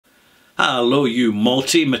Hello you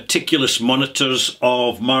malty meticulous monitors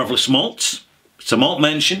of marvellous malts. It's a malt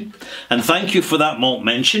mention, and thank you for that malt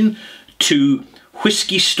mention to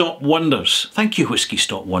Whisky Stop Wonders. Thank you Whisky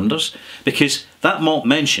Stop Wonders, because that malt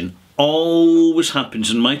mention always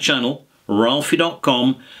happens in my channel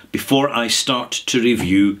Ralfydotcom before I start to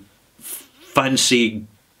review fancy,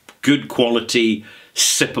 good quality,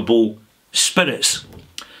 sippable spirits.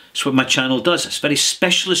 That's what my channel does. It's a very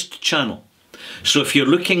specialist channel. So if you're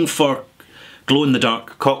looking for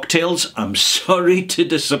glow-in-the-dark cocktails, I'm sorry to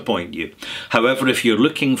disappoint you. However, if you're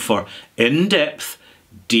looking for in-depth,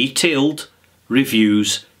 detailed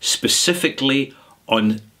reviews specifically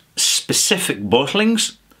on specific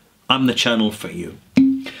bottlings, I'm the channel for you.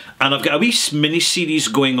 And I've got a wee mini-series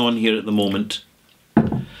going on here at the moment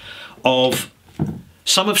of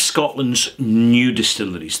some of Scotland's new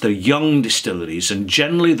distilleries. They're young distilleries, and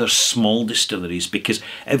generally they're small distilleries because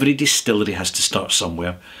every distillery has to start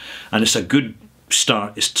somewhere, and it's a good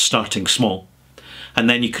start is starting small, and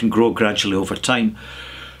then you can grow gradually over time.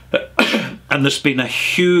 And there's been a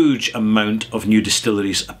huge amount of new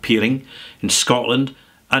distilleries appearing in Scotland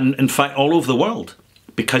and in fact all over the world,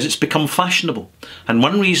 because it's become fashionable. And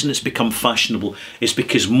one reason it's become fashionable is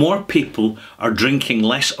because more people are drinking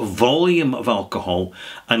less volume of alcohol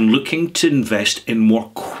and looking to invest in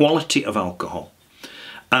more quality of alcohol.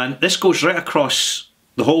 And this goes right across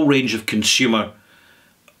the whole range of consumer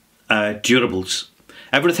durables.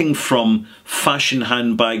 Everything from fashion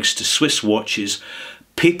handbags to Swiss watches.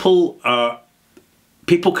 People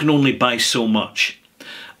can only buy so much,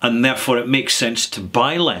 and therefore it makes sense to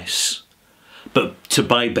buy less but to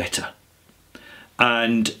buy better.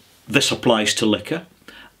 And this applies to liquor,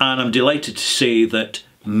 and I'm delighted to say that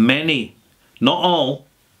many, not all,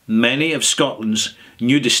 many of Scotland's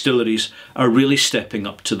new distilleries are really stepping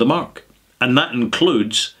up to the mark, and that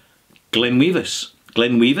includes Glen Wyvis.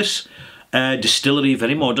 Glen Wyvis, distillery,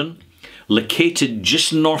 very modern, located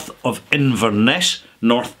just north of Inverness,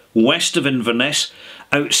 northwest of Inverness,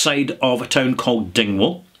 outside of a town called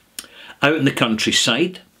Dingwall, out in the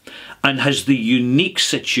countryside, and has the unique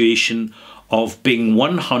situation of being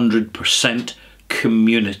 100%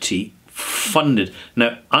 community funded.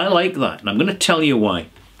 Now, I like that, and I'm going to tell you why.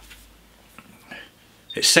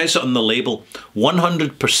 It says it on the label,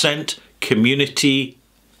 100% community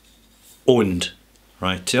owned,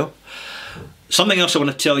 right? So, something else I want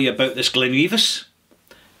to tell you about this Glen Wyvis.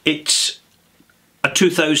 It's a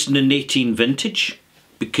 2018 vintage,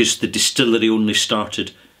 because the distillery only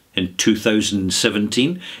started in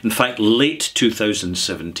 2017, in fact late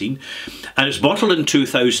 2017, and it's bottled in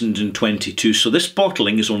 2022, so this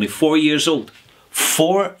bottling is only 4 years old.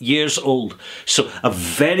 4 years old, so a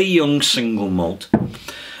very young single malt.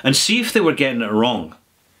 And see if they were getting it wrong,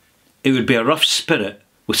 it would be a rough spirit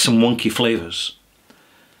with some wonky flavours.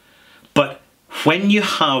 But when you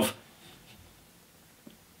have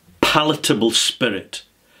palatable spirit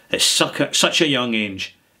at such a young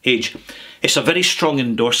age, it's a very strong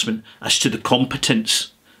endorsement as to the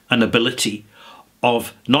competence and ability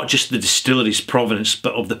of not just the distillery's provenance,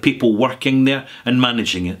 but of the people working there and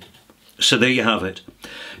managing it. So there you have it.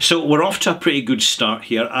 So we're off to a pretty good start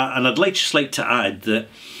here, and I'd just like to add that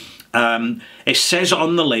it says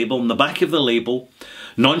on the label, on the back of the label,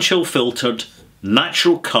 non-chill filtered,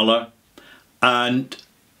 natural colour, and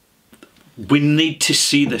we need to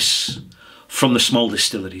see this from the small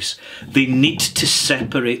distilleries. They need to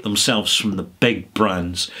separate themselves from the big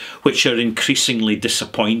brands, which are increasingly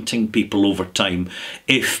disappointing people over time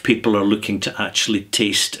if people are looking to actually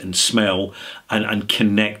taste and smell and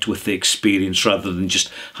connect with the experience rather than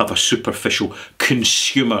just have a superficial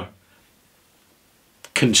consumer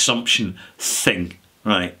consumption thing,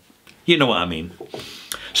 right? You know what I mean.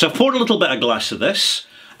 So I've poured a little bit of glass of this.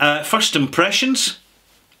 First impressions.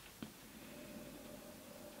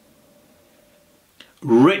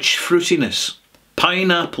 Rich fruitiness,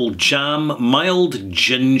 pineapple jam, mild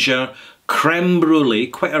ginger, creme brulee,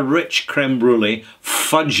 quite a rich creme brulee,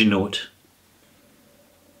 fudge note.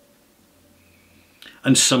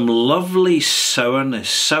 And some lovely sourness,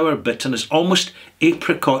 sour bitterness, almost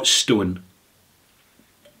apricot stone.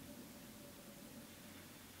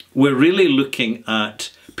 We're really looking at,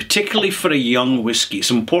 particularly for a young whisky, it's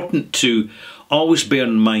important to always bear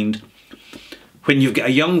in mind when you've got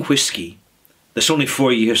a young whisky that's only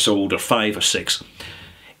 4 years old or 5 or 6,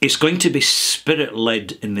 it's going to be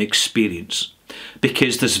spirit-led in the experience,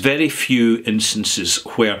 because there's very few instances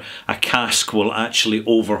where a cask will actually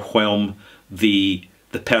overwhelm the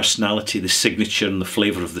personality, the signature and the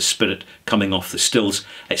flavour of the spirit coming off the stills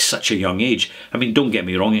at such a young age. I mean, don't get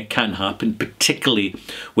me wrong, it can happen, particularly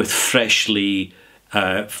with freshly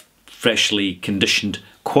conditioned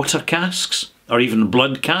quarter casks or even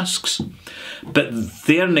blood casks. But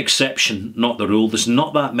they're an exception, not the rule. There's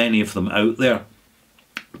not that many of them out there.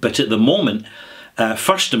 But at the moment,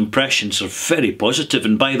 first impressions are very positive.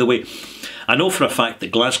 And by the way, I know for a fact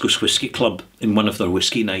that Glasgow's Whisky Club, in one of their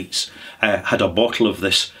whisky nights, had a bottle of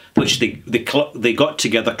this, which they got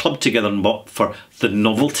together, clubbed together and bought for the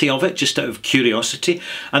novelty of it, just out of curiosity.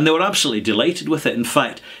 And they were absolutely delighted with it. In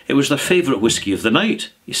fact, it was their favourite whisky of the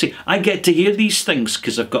night. You see, I get to hear these things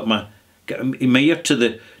because I've got my ear to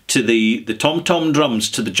the tom-tom drums,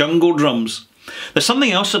 to the jungle drums. There's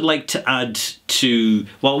something else I'd like to add to,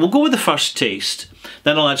 well, we'll go with the first taste,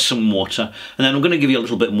 then I'll add some water, and then I'm going to give you a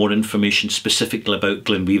little bit more information specifically about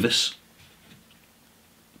Glen Wyvis.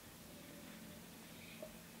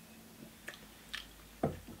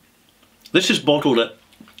 This is bottled at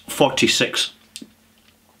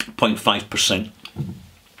 46.5%,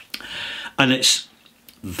 and it's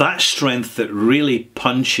that strength that really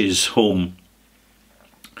punches home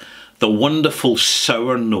the wonderful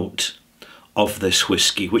sour note of this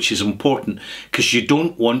whisky, which is important because you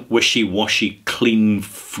don't want wishy-washy, clean,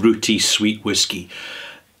 fruity, sweet whisky.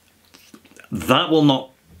 That will not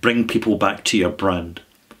bring people back to your brand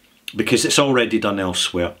because it's already done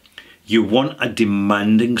elsewhere. You want a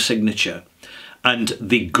demanding signature, and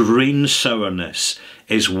the grain sourness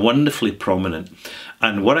is wonderfully prominent.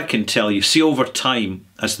 And what I can tell you, see, over time,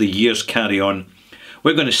 as the years carry on,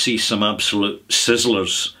 we're going to see some absolute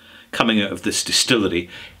sizzlers coming out of this distillery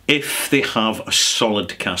if they have a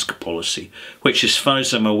solid cask policy, which, as far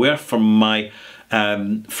as I'm aware from my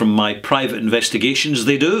private investigations,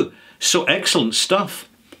 they do. So excellent stuff.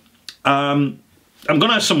 I'm going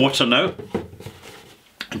to add some water now,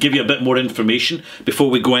 give you a bit more information before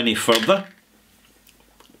we go any further.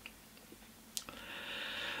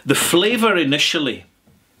 The flavour initially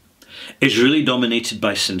is really dominated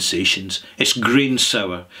by sensations. It's grain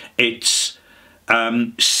sour, it's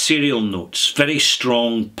cereal notes, very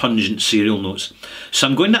strong, pungent cereal notes. So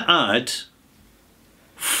I'm going to add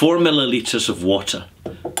 4 millilitres of water.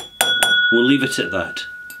 We'll leave it at that.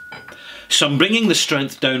 So I'm bringing the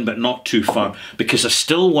strength down, but not too far, because I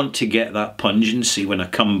still want to get that pungency when I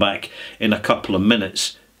come back in a couple of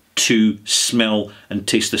minutes to smell and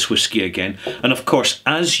taste this whisky again. And of course,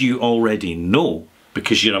 as you already know,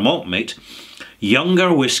 because you're a malt mate,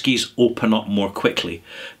 younger whiskies open up more quickly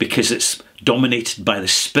because it's dominated by the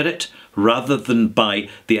spirit rather than by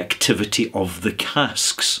the activity of the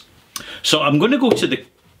casks. So I'm going to go to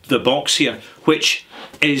the box here, which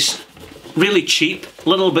is really cheap, a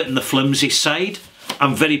little bit on the flimsy side.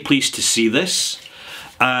 I'm very pleased to see this.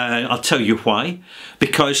 I'll tell you why.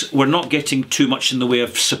 Because we're not getting too much in the way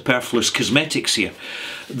of superfluous cosmetics here.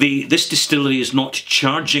 This distillery is not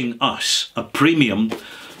charging us a premium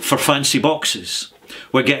for fancy boxes.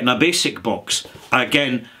 We're getting a basic box.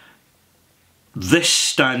 Again, this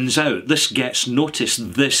stands out. This gets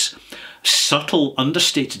noticed. This subtle,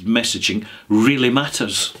 understated messaging really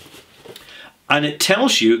matters. And it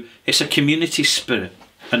tells you it's a community spirit.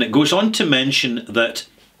 And it goes on to mention that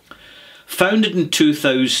founded in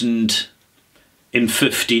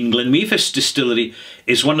 2015, Glen Wyvis Distillery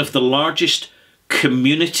is one of the largest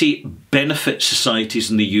community benefit societies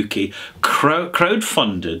in the UK,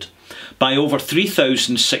 crowdfunded by over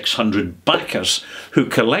 3,600 backers who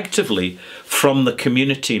collectively from the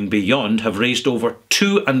community and beyond have raised over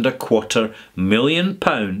 £2.25 million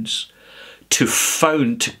to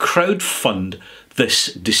crowdfund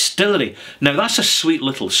this distillery. Now that's a sweet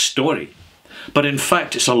little story, but in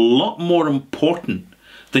fact it's a lot more important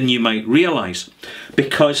than you might realise,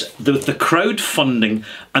 because the crowdfunding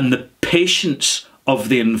and the patience of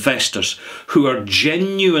the investors who are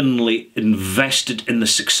genuinely invested in the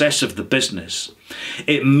success of the business,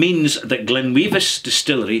 it means that Glen Wyvis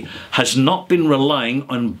Distillery has not been relying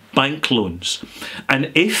on bank loans. And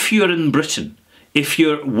if you're in Britain, if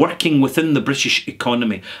you're working within the British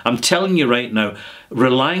economy, I'm telling you right now,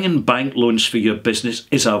 relying on bank loans for your business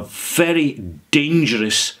is a very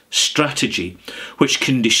dangerous strategy which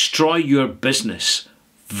can destroy your business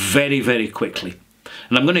very, very quickly.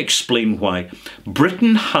 And I'm going to explain why.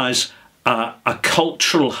 Britain has a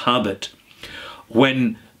cultural habit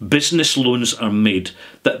when business loans are made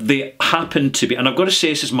that they happen to be, and I've got to say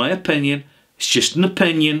this is my opinion, it's just an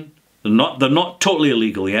opinion, they're not totally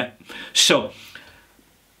illegal yet. So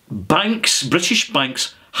banks, British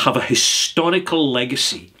banks, have a historical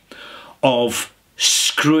legacy of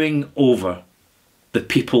screwing over the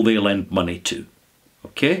people they lend money to.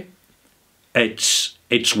 Okay? It's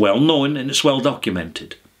well known and it's well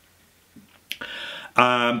documented.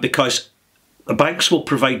 Because the banks will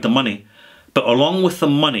provide the money, but along with the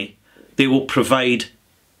money, they will provide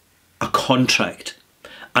a contract.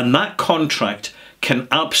 And that contract can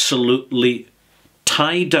absolutely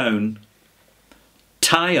tie down,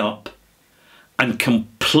 tie up, and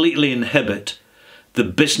completely inhibit the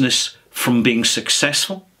business from being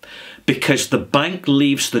successful, because the bank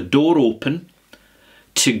leaves the door open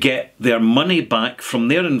to get their money back from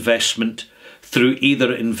their investment through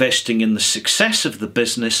either investing in the success of the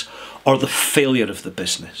business or the failure of the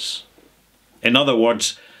business. In other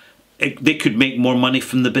words, they could make more money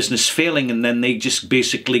from the business failing, and then they just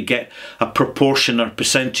basically get a proportion or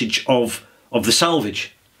percentage of the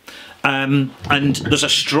salvage. And there's a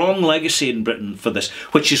strong legacy in Britain for this,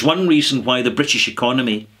 which is one reason why the British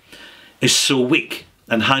economy is so weak,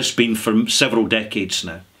 and has been for several decades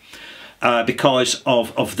now, because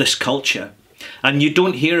of this culture. And you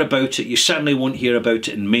don't hear about it, you certainly won't hear about it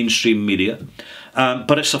in mainstream media,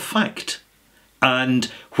 but it's a fact. And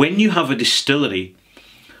when you have a distillery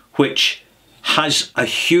which has a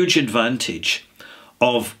huge advantage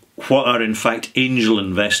of what are in fact angel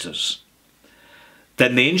investors,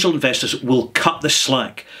 then the angel investors will cut the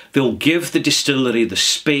slack. They'll give the distillery the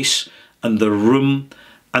space and the room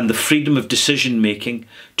and the freedom of decision making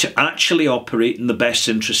to actually operate in the best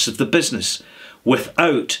interests of the business,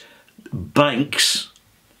 without banks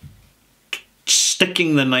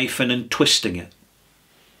sticking the knife in and twisting it.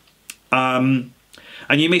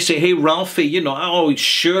 And you may say, hey, Ralfy, you know, oh,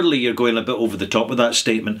 surely you're going a bit over the top with that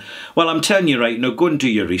statement. Well, I'm telling you right now, go and do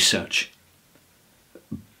your research.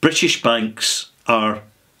 British banks are,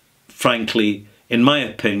 frankly, in my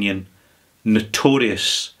opinion,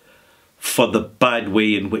 notorious for the bad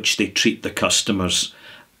way in which they treat the customers,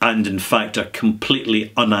 and in fact are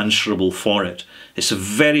completely unanswerable for it. It's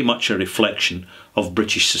very much a reflection of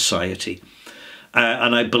British society.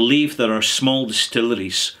 And I believe there are small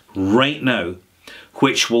distilleries right now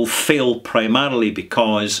which will fail primarily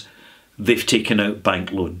because they've taken out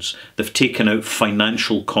bank loans, they've taken out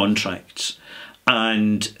financial contracts,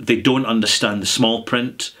 and they don't understand the small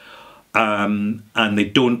print, and they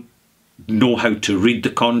don't know how to read the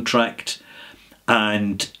contract,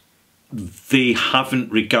 and they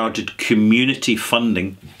haven't regarded community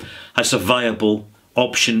funding as a viable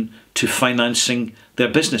option to financing their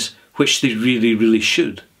business, which they really, really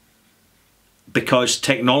should, because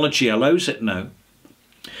technology allows it now.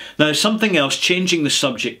 Now, something else, changing the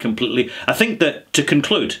subject completely, I think that, to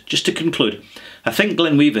conclude, just to conclude, I think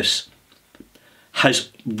Glen Wyvis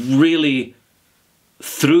has really,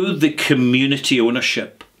 through the community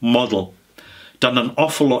ownership model, done an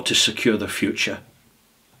awful lot to secure their future.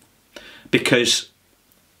 Because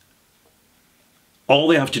all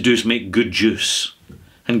they have to do is make good juice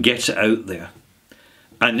and get it out there,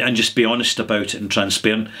 and just be honest about it and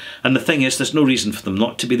transparent. And the thing is, there's no reason for them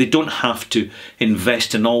not to be. They don't have to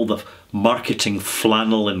invest in all the marketing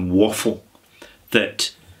flannel and waffle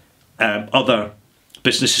that other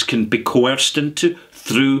businesses can be coerced into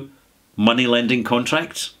through money lending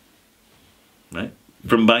contracts, right,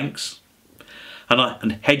 from banks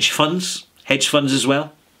and hedge funds as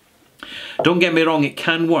well. Don't get me wrong, it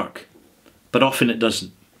can work, but often it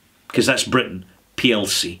doesn't, because that's Britain,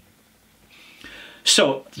 PLC.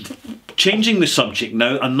 So, changing the subject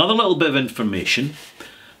now, another little bit of information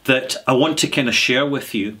that I want to kind of share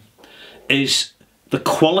with you is the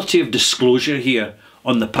quality of disclosure here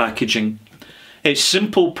on the packaging. It's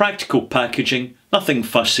simple, practical packaging, nothing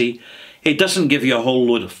fussy. It doesn't give you a whole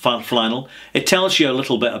load of flannel. It tells you a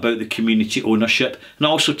little bit about the community ownership, and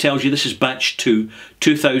also tells you this is batch 2,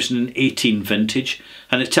 2018 vintage,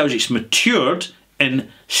 and it tells you it's matured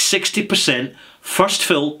in 60% first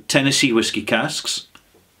fill Tennessee whiskey casks,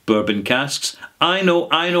 bourbon casks. I know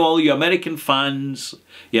all you American fans.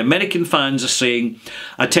 Your American fans are saying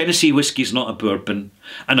a Tennessee whiskey is not a bourbon,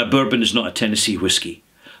 and a bourbon is not a Tennessee whiskey.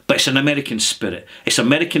 But it's an American spirit. It's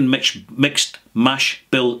American mixed mash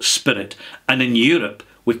bill spirit. And in Europe,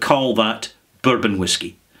 we call that bourbon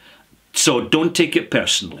whiskey. So don't take it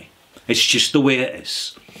personally. It's just the way it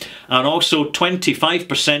is. And also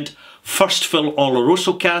 25% first fill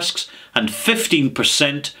Oloroso casks and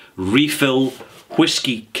 15% refill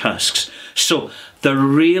whiskey casks. So they're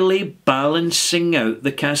really balancing out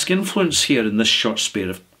the cask influence here in this short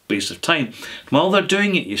space of time. While they're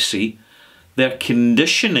doing it, you see, they're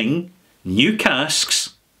conditioning new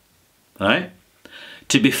casks, right,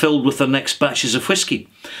 to be filled with the next batches of whiskey.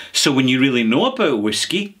 So when you really know about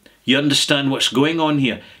whiskey, you understand what's going on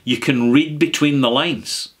here. You can read between the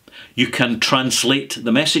lines. You can translate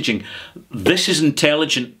the messaging. This is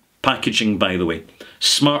intelligent packaging, by the way.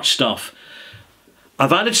 Smart stuff.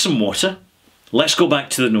 I've added some water. Let's go back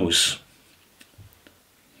to the nose.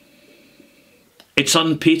 It's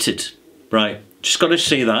unpeated, right? Just got to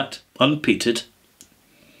say that. Unpeated.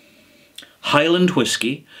 Highland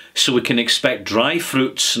whiskey, so we can expect dry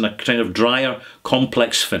fruits and a kind of drier,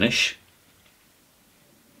 complex finish.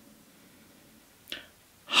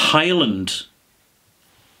 Highland,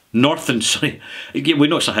 sorry, we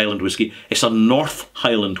know it's a Highland whiskey, it's a North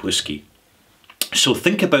Highland whiskey. So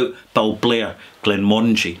think about Balblair,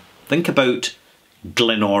 Glenmorangie, think about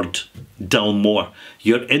Glenord, Dalmore.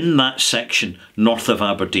 You're in that section north of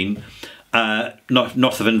Aberdeen,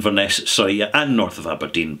 north of Inverness, sorry, yeah, and north of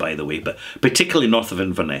Aberdeen, by the way, but particularly north of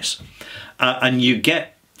Inverness. And you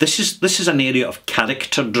get, this is an area of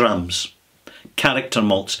character drams, character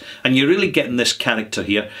malts, and you're really getting this character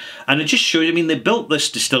here. And it just shows you, I mean, they built this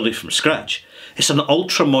distillery from scratch. It's an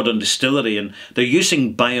ultra-modern distillery, and they're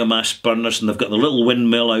using biomass burners, and they've got the little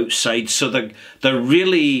windmill outside, so they're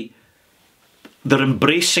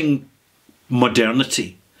embracing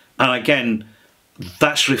modernity. And again,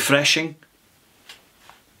 that's refreshing.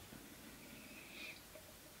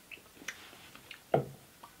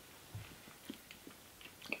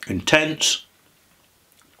 Intense.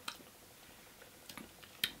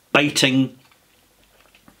 Biting.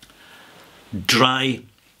 Dry.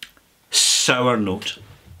 Sour note.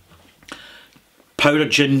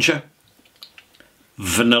 Powdered ginger.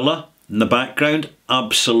 Vanilla in the background,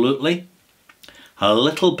 absolutely. A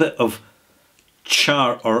little bit of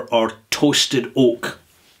char or toasted oak.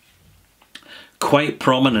 Quite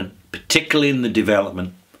prominent, particularly in the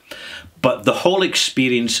development. But the whole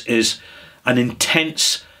experience is an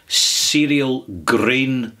intense cereal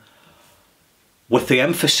grain with the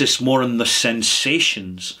emphasis more on the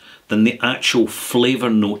sensations than the actual flavour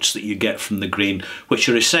notes that you get from the grain, which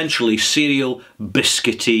are essentially cereal,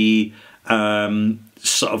 biscuity,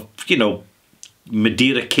 sort of, you know,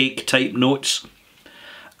 Madeira cake type notes.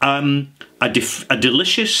 A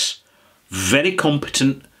delicious, very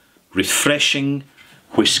competent, refreshing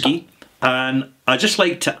whiskey. And I just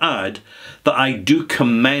like to add that I do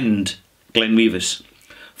commend Glen Wyvis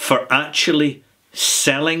for actually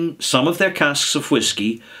selling some of their casks of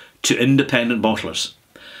whiskey to independent bottlers.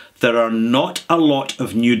 There are not a lot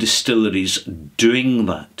of new distilleries doing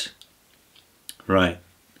that. Right.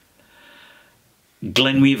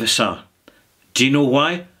 Glen Wyvis are. Do you know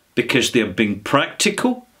why? Because they're being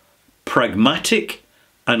practical, pragmatic,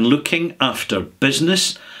 and looking after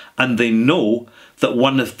business, and they know that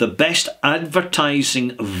one of the best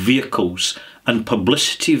advertising vehicles and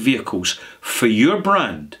publicity vehicles for your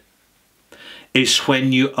brand is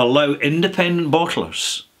when you allow independent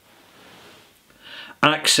bottlers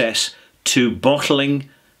access to bottling,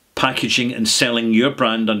 packaging and selling your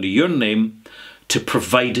brand under your name to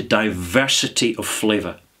provide a diversity of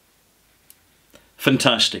flavour.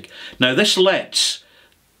 Fantastic. Now this lets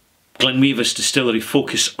Glen Wyvis Distillery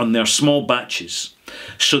focus on their small batches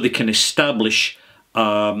so they can establish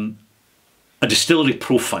a distillery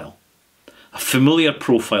profile, a familiar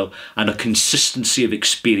profile and a consistency of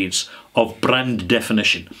experience of brand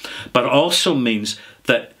definition. But it also means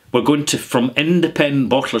that we're going to, from independent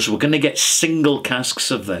bottlers, we're going to get single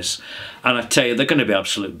casks of this. And I tell you, they're going to be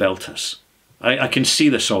absolute belters. I can see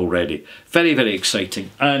this already. Very, very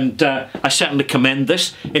exciting. And I certainly commend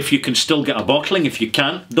this. If you can still get a bottling, if you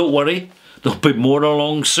can't, don't worry. There'll be more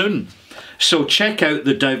along soon. So check out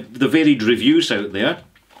the varied reviews out there.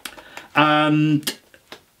 And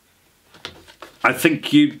I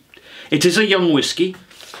think it is a young whiskey.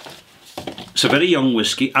 It's a very young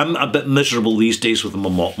whiskey. I'm a bit miserable these days with my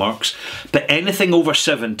malt marks, but anything over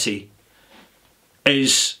 70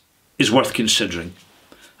 is worth considering.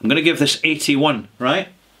 I'm going to give this 81, right?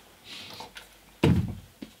 And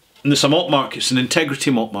it's a malt mark, it's an integrity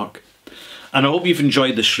malt mark. And I hope you've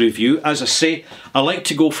enjoyed this review. As I say, I like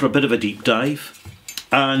to go for a bit of a deep dive.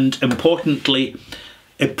 And importantly,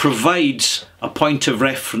 it provides a point of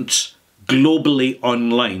reference globally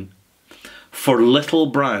online for little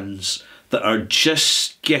brands that are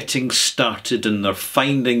just getting started and they're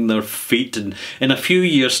finding their feet, and in a few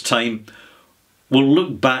years' time we'll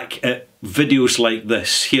look back at videos like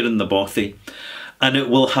this here in the Bothy and it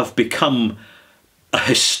will have become a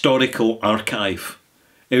historical archive.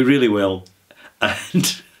 It really will.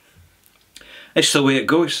 And it's the way it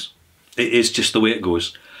goes. It is just the way it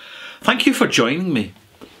goes. Thank you for joining me.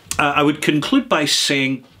 I would conclude by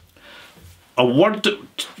saying a word,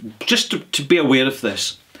 just to be aware of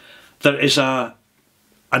this. There is an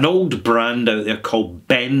old brand out there called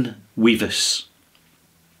Glen Wyvis.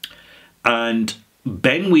 And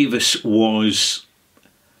Glen Wyvis was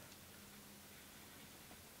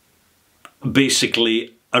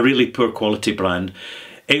basically a really poor quality brand.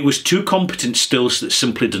 It was two competent stills that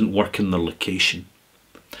simply didn't work in the location.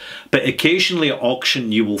 But occasionally at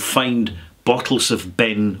auction you will find bottles of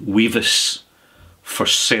Glen Wyvis for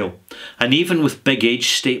sale. And even with big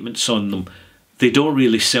age statements on them, they don't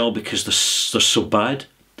really sell because they're so bad.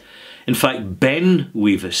 In fact, Ben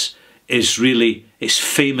Wyvis is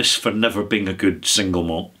famous for never being a good single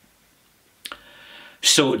malt.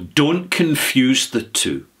 So don't confuse the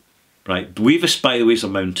two, right? Wyvis, by the way, is a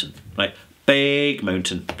mountain, right? Big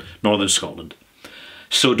mountain, northern Scotland.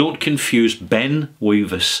 So don't confuse Ben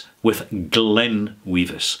Wyvis with Glen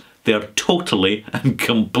Wyvis. They're totally and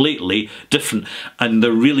completely different, and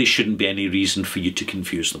there really shouldn't be any reason for you to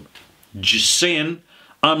confuse them. Just saying.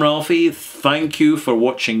 I'm Ralfy. Thank you for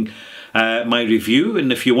watching my review,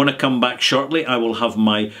 and if you want to come back shortly, I will have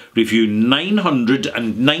my review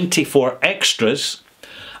 994 extras,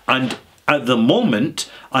 and at the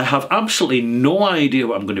moment I have absolutely no idea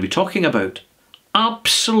what I'm going to be talking about.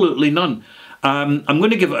 Absolutely none. I'm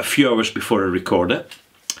going to give it a few hours before I record it.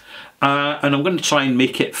 And I'm going to try and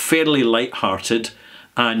make it fairly light-hearted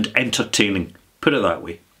and entertaining. Put it that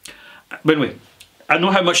way. But anyway, I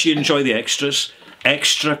know how much you enjoy the extras.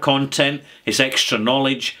 Extra content, it's extra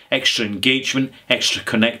knowledge, extra engagement, extra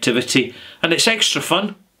connectivity, and it's extra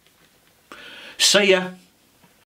fun. See ya.